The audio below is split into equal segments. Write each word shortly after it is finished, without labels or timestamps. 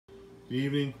Good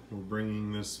evening. We're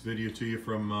bringing this video to you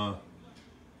from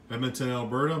Edmonton,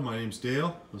 Alberta. My name's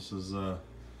Dale. This is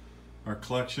our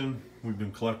collection. We've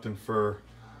been collecting for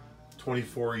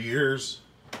 24 years.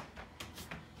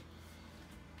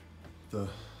 The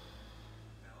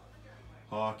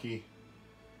hockey,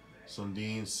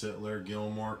 Sundin, Sittler,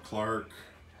 Gilmore, Clark,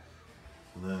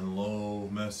 and then Lowe,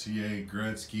 Messier,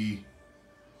 Gretzky,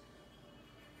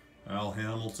 Al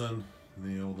Hamilton,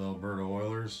 the old Alberta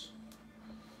Oilers.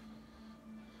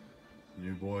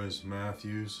 New boys,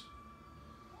 Matthews.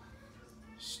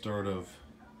 Start of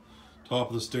top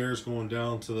of the stairs going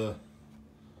down to the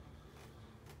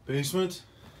basement.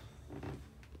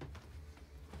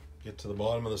 Get to the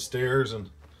bottom of the stairs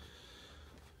and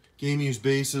game used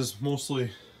bases, mostly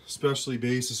especially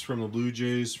bases from the Blue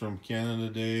Jays from Canada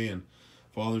Day and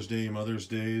Father's Day, Mother's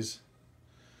Days,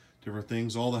 different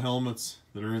things. All the helmets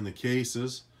that are in the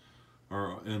cases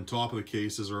are, and top of the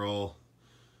cases are all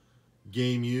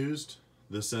game used.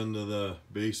 This end of the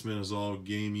basement is all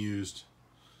game used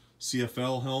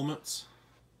CFL helmets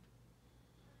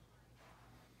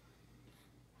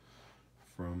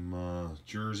from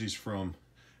jerseys from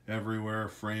everywhere.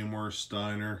 Frameworth,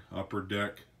 Steiner, Upper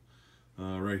Deck,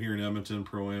 right here in Edmonton,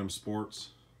 Pro-Am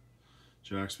Sports.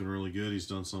 Jack's been really good. He's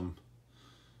done some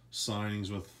signings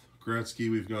with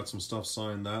Gretzky. We've got some stuff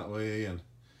signed that way,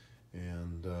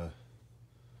 and a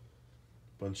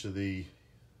bunch of the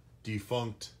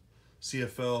defunct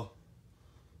CFL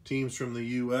teams from the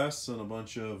US and a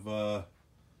bunch of the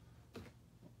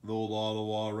old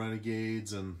Ottawa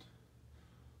Renegades and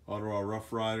Ottawa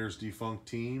Rough Riders defunct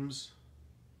teams.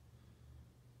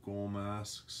 Goal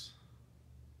masks.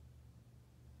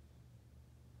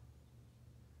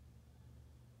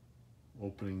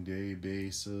 Opening day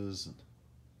bases. And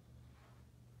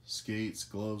skates,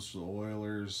 gloves for the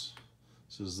Oilers.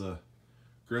 This is the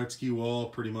Gretzky wall.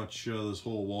 Pretty much this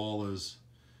whole wall is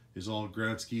all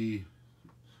Gretzky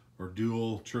or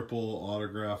dual, triple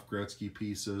autograph Gretzky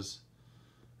pieces.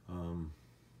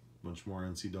 Bunch more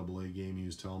NCAA game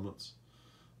used helmets.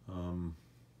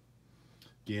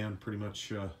 Again, pretty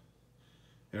much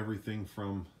everything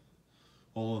from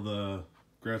all of the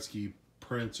Gretzky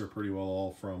prints are pretty well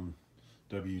all from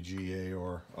WGA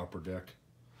or Upper Deck.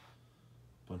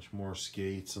 Bunch more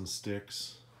skates and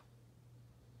sticks.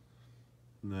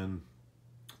 And then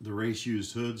the race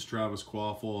used hoods, Travis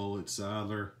Quaffle, Elliott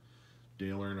Sadler,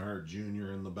 Dale Earnhardt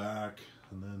Jr. in the back.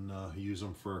 And then use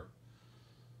them for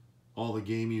all the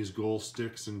game used goal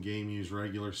sticks and game used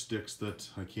regular sticks that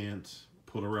I can't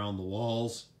put around the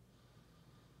walls.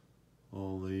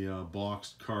 All the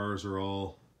boxed cars are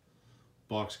all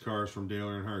boxed cars from Dale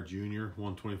Earnhardt Jr.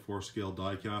 124 scale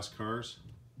die-cast cars.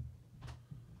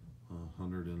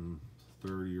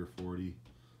 130 or 40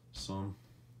 some.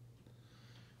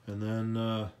 And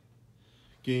then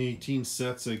game 18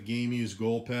 sets of game used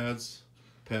goal pads.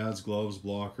 Pads, gloves,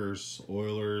 blockers,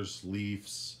 Oilers,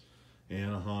 Leafs,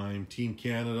 Anaheim. Team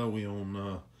Canada, we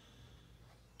own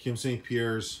Kim St.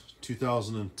 Pierre's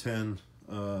 2010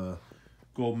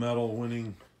 gold medal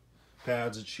winning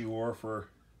pads that she wore for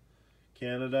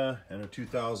Canada, and her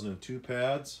 2002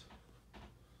 pads.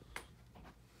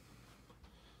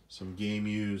 Some game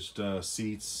used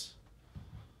seats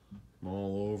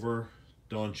all over.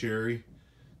 Don Cherry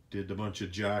did a bunch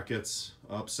of jackets,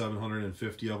 up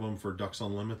 750 of them for Ducks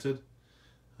Unlimited.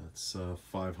 That's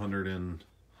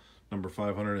number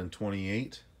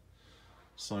 528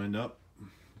 signed up.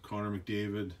 Connor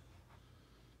McDavid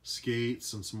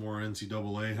skates and some more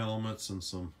NCAA helmets and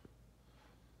some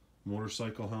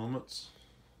motorcycle helmets.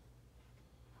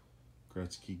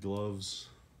 Gretzky gloves.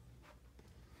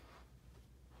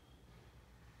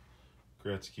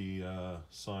 Gretzky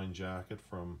signed jacket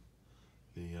from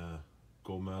the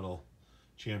gold medal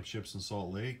championships in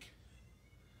Salt Lake.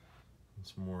 And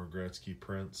some more Gretzky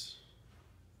prints.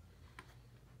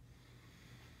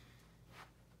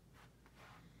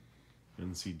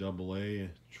 NCAA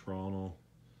Toronto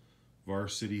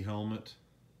varsity helmet.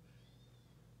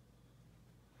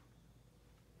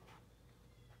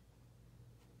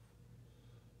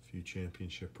 A few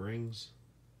championship rings.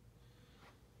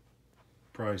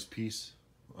 Prize piece,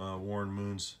 Warren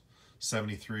Moon's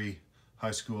 73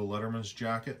 high school letterman's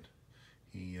jacket.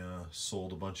 He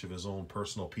sold a bunch of his own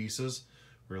personal pieces.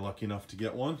 We were lucky enough to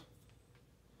get one.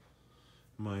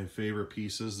 My favorite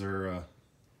pieces, they're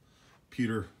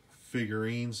pewter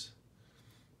figurines.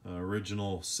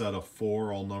 Original set of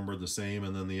 4, all numbered the same,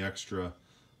 and then the extra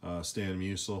Stan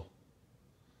Musial.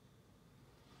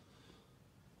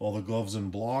 All the gloves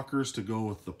and blockers to go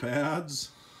with the pads.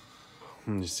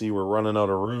 And you see we're running out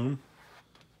of room.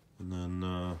 And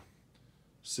then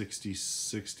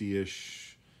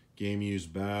 60-ish game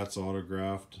used bats,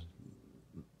 autographed,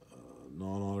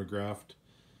 non-autographed,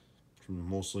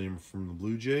 mostly from the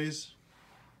Blue Jays.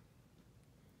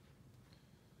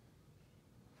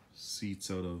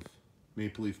 Seats out of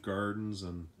Maple Leaf Gardens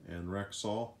and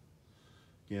Rexall.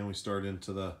 Again, we start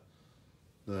into the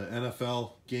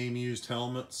NFL game used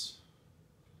helmets.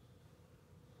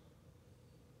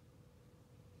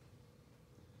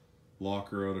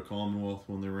 Locker out of Commonwealth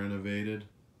when they renovated.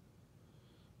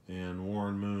 And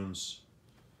Warren Moon's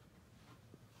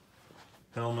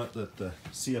helmet that the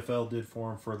CFL did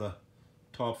for him for the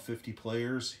top 50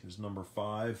 players. He was number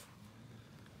 5.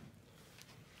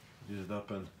 Did it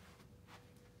up and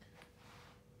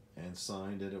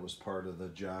signed it. It was part of the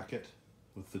jacket,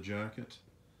 with the jacket.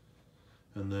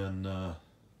 And then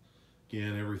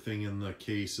again, everything in the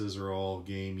cases are all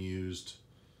game used.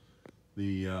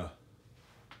 The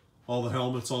all the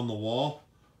helmets on the wall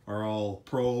are all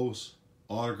pros,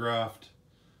 autographed,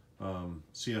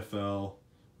 CFL,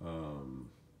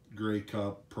 Grey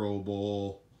Cup, Pro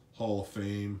Bowl, Hall of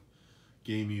Fame,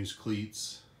 game used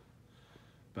cleats.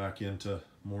 Back into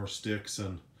more sticks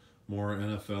and more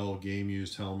NFL game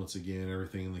used helmets again,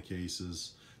 everything in the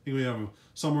cases. I think we have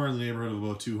somewhere in the neighborhood of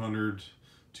about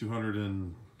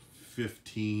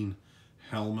 215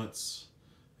 helmets,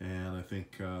 and I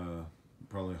think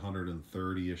probably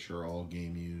 130-ish are all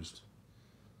game used.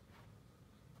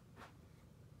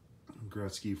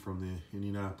 Gretzky from the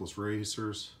Indianapolis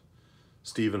Racers.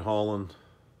 Stephen Holland,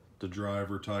 the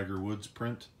driver, Tiger Woods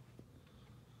print.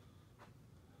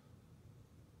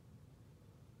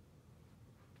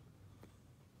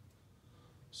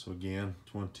 So again,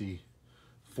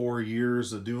 24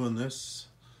 years of doing this,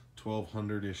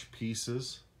 1,200-ish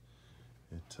pieces.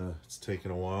 It's taken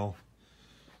a while.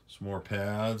 Some more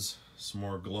pads, some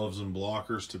more gloves and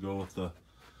blockers to go with the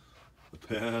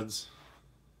pads.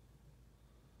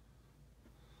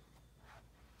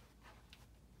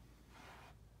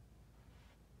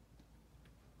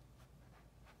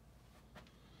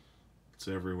 It's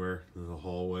everywhere in the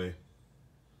hallway.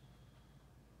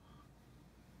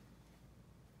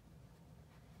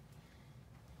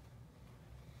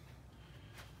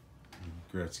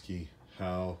 Gretzky,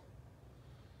 Howe,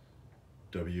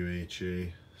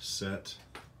 WHA set.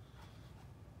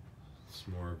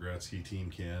 Some more Gretzky Team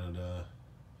Canada.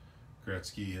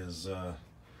 Gretzky has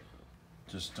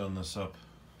just done this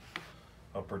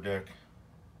upper deck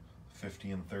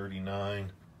 50 and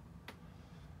 39.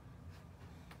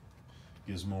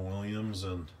 Gizmo Williams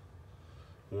and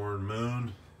Warren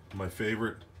Moon, my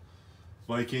favorite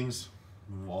Vikings.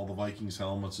 All the Vikings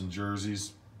helmets and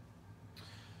jerseys.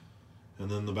 And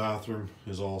then the bathroom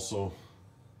is also,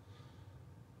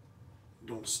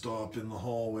 don't stop in the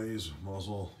hallways, might as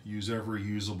well use every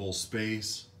usable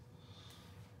space.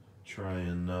 Try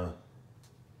and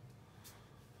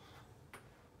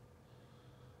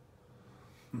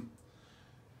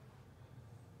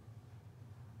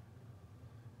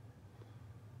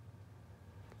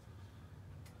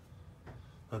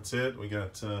that's it. We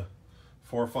got 4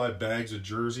 or 5 bags of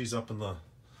jerseys up in the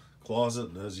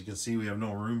closet. As you can see, we have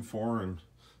no room for, and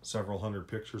several hundred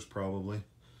pictures probably.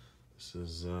 This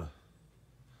is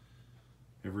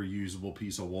every usable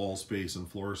piece of wall space and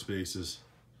floor space is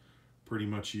pretty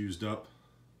much used up.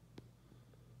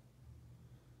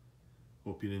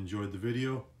 Hope you enjoyed the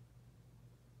video.